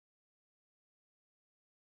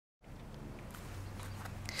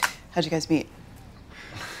How'd you guys meet?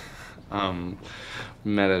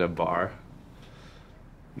 Met at a bar.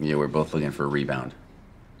 Yeah, we're both looking for a rebound.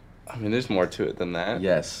 I mean, there's more to it than that.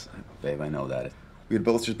 Yes, babe, I know that. We had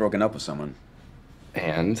both just broken up with someone.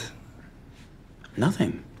 And?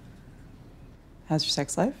 Nothing. How's your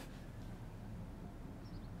sex life?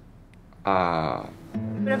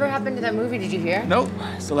 Whatever happened to that movie, did you hear? Nope.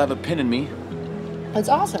 Still have a pin in me. That's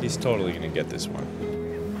awesome. He's totally gonna get this one.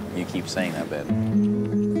 You keep saying that, babe.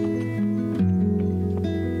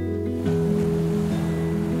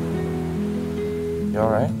 You all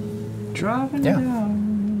right? Yeah.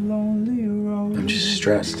 I'm just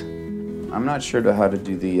stressed. I'm not sure how to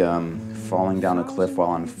do the falling down a cliff while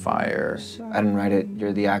on fire. I didn't write it.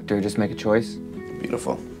 You're the actor. Just make a choice.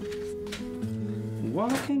 Beautiful.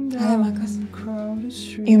 Hi, Marcus.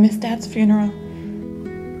 You missed Dad's funeral.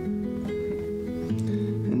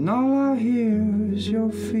 And all I hear is your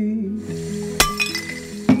feet.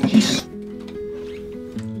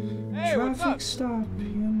 Hey, what's up? Stop,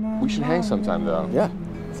 We should hang sometime, though. Yeah,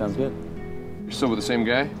 sounds good. You're still with the same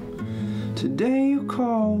guy? Today you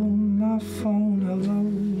call my phone, hello.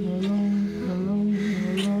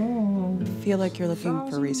 I feel like you're looking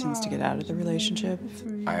for reasons to get out of the relationship.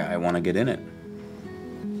 I want to get in it.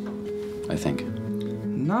 I think.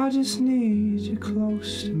 And I just need you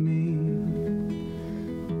close to me.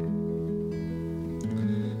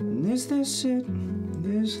 And is this it?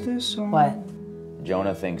 Is this all? What?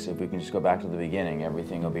 Jonah thinks if we can just go back to the beginning,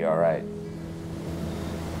 everything will be all right.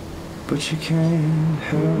 But you can't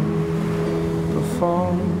help but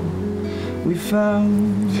fall. We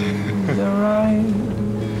found the right,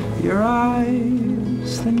 your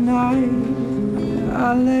eyes, the night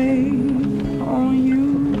I lay on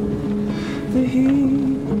you, the heat,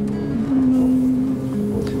 the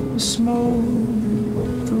moon, the smoke.